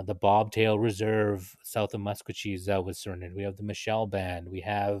the Bobtail Reserve south of Musquecheese that was surrendered. We have the Michelle Band. We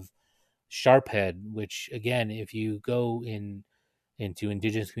have Sharphead, which again, if you go into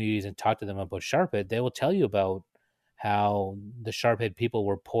Indigenous communities and talk to them about Sharphead, they will tell you about how the Sharphead people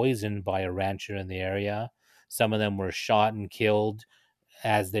were poisoned by a rancher in the area. Some of them were shot and killed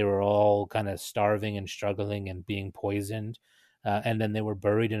as they were all kind of starving and struggling and being poisoned. And then they were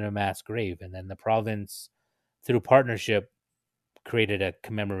buried in a mass grave. And then the province, through partnership, created a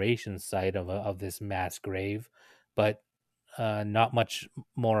commemoration site of this mass grave, but not much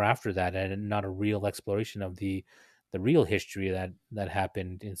more after that, and not a real exploration of the real history that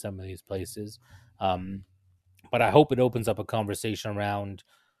happened in some of these places. Um, but I hope it opens up a conversation around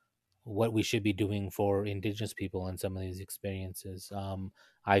what we should be doing for Indigenous people in some of these experiences.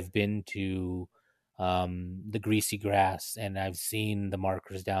 I've been to the Greasy Grass, and I've seen the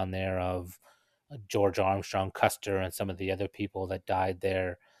markers down there of George Armstrong Custer and some of the other people that died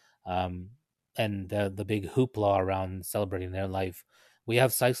there, um, and the big hoopla around celebrating their life. We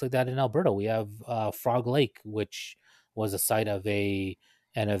have sites like that in Alberta. We have Frog Lake, which was a site of an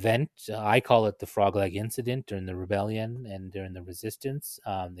event. I call it the Frog Leg Incident during the rebellion and during the resistance,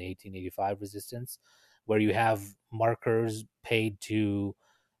 the 1885 resistance, where you have markers paid to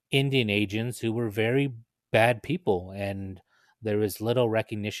Indian agents who were very bad people, and there is little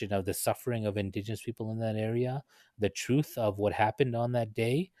recognition of the suffering of Indigenous people in that area, the truth of what happened on that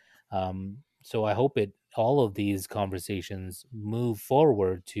day. So I hope it all of these conversations move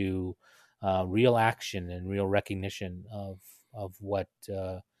forward to real action and real recognition of what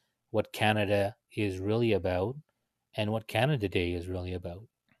Canada is really about and what Canada Day is really about.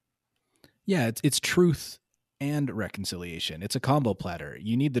 Yeah, it's truth and reconciliation. It's a combo platter.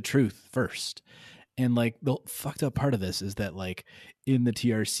 You need the truth first. And like the fucked up part of this is that like in the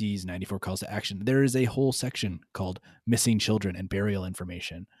TRC's 94 calls to action, there is a whole section called missing children and burial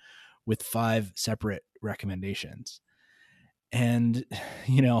information with 5 separate recommendations. And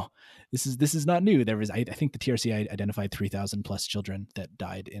you know, this is not new. There was I think the TRC identified 3,000 plus children that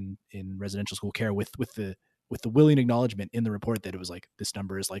died in residential school care with the willing acknowledgement in the report that it was like this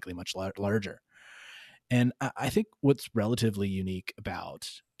number is likely much larger. And I think what's relatively unique about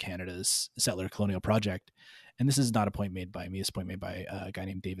Canada's settler colonial project, and this is not a point made by me, it's a point made by a guy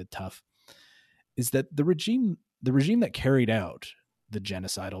named David Tuff, is that the regime that carried out the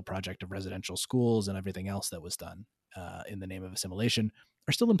genocidal project of residential schools and everything else that was done in the name of assimilation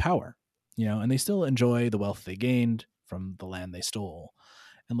are still in power, and they still enjoy the wealth they gained from the land they stole.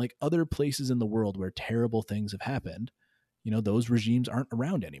 And like other places in the world where terrible things have happened, those regimes aren't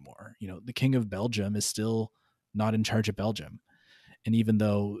around anymore. The King of Belgium is still not in charge of Belgium. And even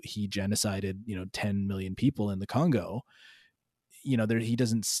though he genocided, 10 million people in the Congo, he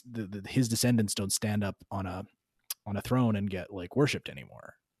doesn't, his descendants don't stand up on a throne and get like worshipped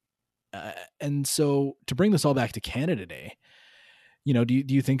anymore. And so to bring this all back to Canada Day, do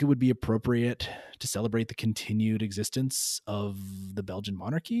you think it would be appropriate to celebrate the continued existence of the Belgian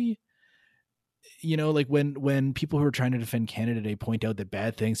monarchy? Like when people who are trying to defend Canada Day point out that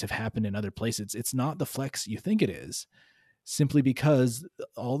bad things have happened in other places, it's not the flex you think it is, simply because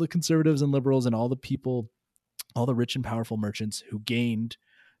all the conservatives and liberals and all the people, all the rich and powerful merchants who gained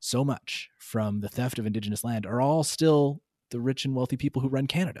so much from the theft of Indigenous land are all still the rich and wealthy people who run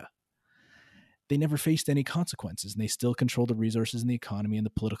Canada. They never faced any consequences, and they still control the resources and the economy and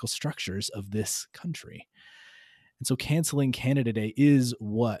the political structures of this country. And so canceling Canada Day is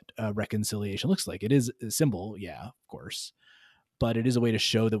what reconciliation looks like. It is a symbol, yeah, of course, but it is a way to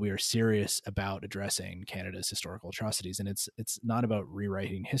show that we are serious about addressing Canada's historical atrocities. And it's not about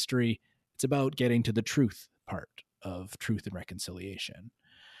rewriting history. It's about getting to the truth part of truth and reconciliation.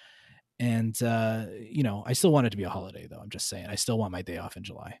 And, I still want it to be a holiday, though. I'm just saying, I still want my day off in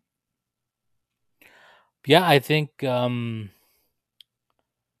July. Yeah, I think I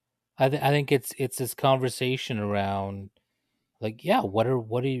think it's this conversation around like, yeah, what are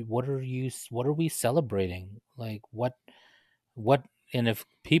we celebrating? Like what and if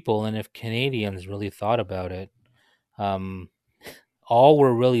Canadians really thought about it, um all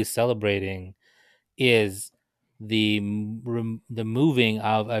we're really celebrating is the moving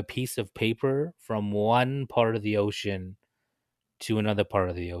of a piece of paper from one part of the ocean to another part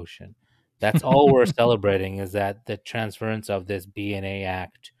of the ocean. That's all we're celebrating, is that the transference of this BNA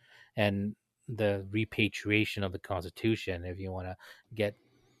Act and the repatriation of the Constitution, if you want to get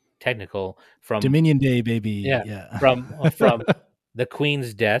technical, from Dominion Day, baby. yeah, Yeah. from the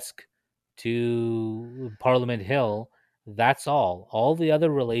Queen's desk to Parliament Hill. That's all. All the other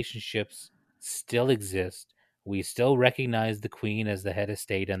relationships still exist. We still recognize the Queen as the head of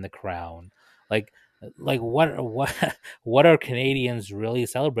state and the crown. Like what what are Canadians really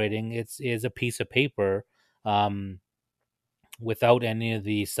celebrating? It's is a piece of paper, um, without any of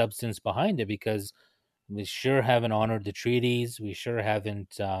the substance behind it, because We sure haven't honored the treaties. We sure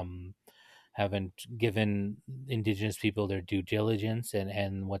haven't given Indigenous people their due diligence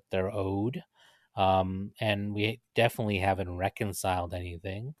and what they're owed. And we definitely haven't reconciled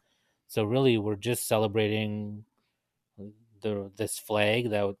anything. So really, we're just celebrating this flag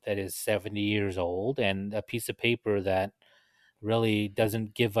that is 70 years old and a piece of paper that really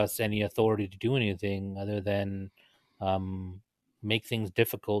doesn't give us any authority to do anything other than um, make things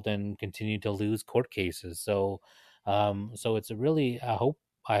difficult and continue to lose court cases. So it's a really I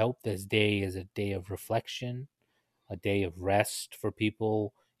hope this day is a day of reflection, a day of rest for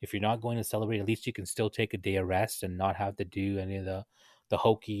people. If you're not going to celebrate, at least you can still take a day of rest and not have to do any of the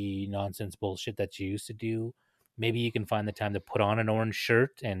hokey nonsense bullshit that you used to do. Maybe you can find the time to put on an orange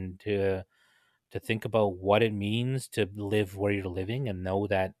shirt and to think about what it means to live where you're living and know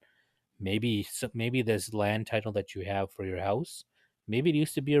that maybe this land title that you have for your house, maybe it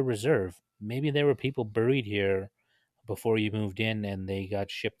used to be a reserve. Maybe there were people buried here before you moved in and they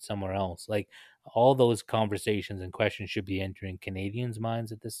got shipped somewhere else. Like all those conversations and questions should be entering Canadians'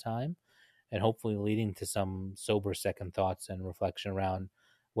 minds at this time and hopefully leading to some sober second thoughts and reflection around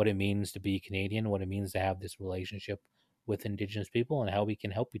what it means to be Canadian, what it means to have this relationship with Indigenous people, and how we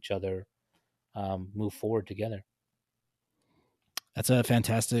can help each other move forward together. That's a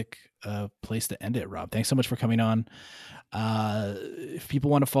fantastic place to end it, Rob. Thanks so much for coming on. If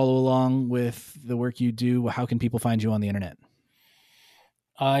people want to follow along with the work you do, how can people find you on the internet?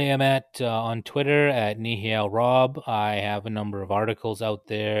 I am at on Twitter at Nihil Rob. I have a number of articles out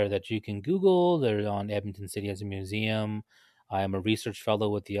there that you can Google. They're on Edmonton City as a museum. I am a research fellow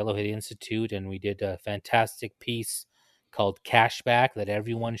with the Yellowhead Institute, and we did a fantastic piece called Cashback that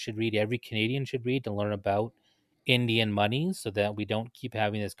everyone should read, every Canadian should read to learn about Indian money so that we don't keep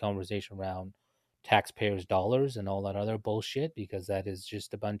having this conversation around taxpayers' dollars and all that other bullshit, because that is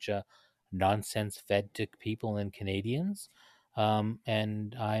just a bunch of nonsense fed to people and Canadians.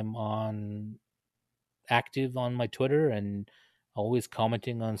 And I'm on active on my Twitter and always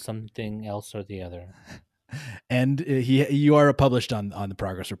commenting on something else or the other. And you are published on the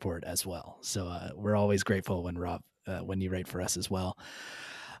Progress Report as well. So we're always grateful when Rob when you write for us as well.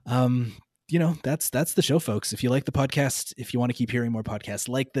 Um, that's the show, folks. If you like the podcast, if you want to keep hearing more podcasts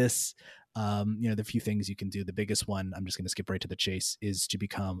like this, the few things you can do. The biggest one, I'm just going to skip right to the chase, is to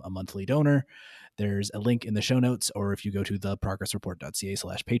become a monthly donor. There's a link in the show notes, or if you go to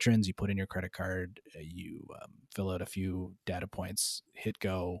theprogressreport.ca/patrons, you put in your credit card, you fill out a few data points, hit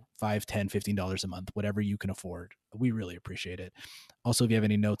go, $5, $10, $15 a month, whatever you can afford. We really appreciate it. Also, if you have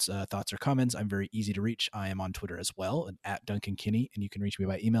any notes, thoughts, or comments, I'm very easy to reach. I am on Twitter as well, at Duncan Kinney, and you can reach me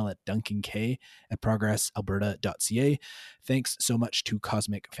by email at duncank@progressalberta.ca. Thanks so much to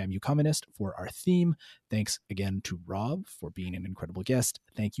Cosmic Famu Communist for our theme. Thanks again to Rob for being an incredible guest.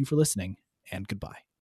 Thank you for listening, and goodbye.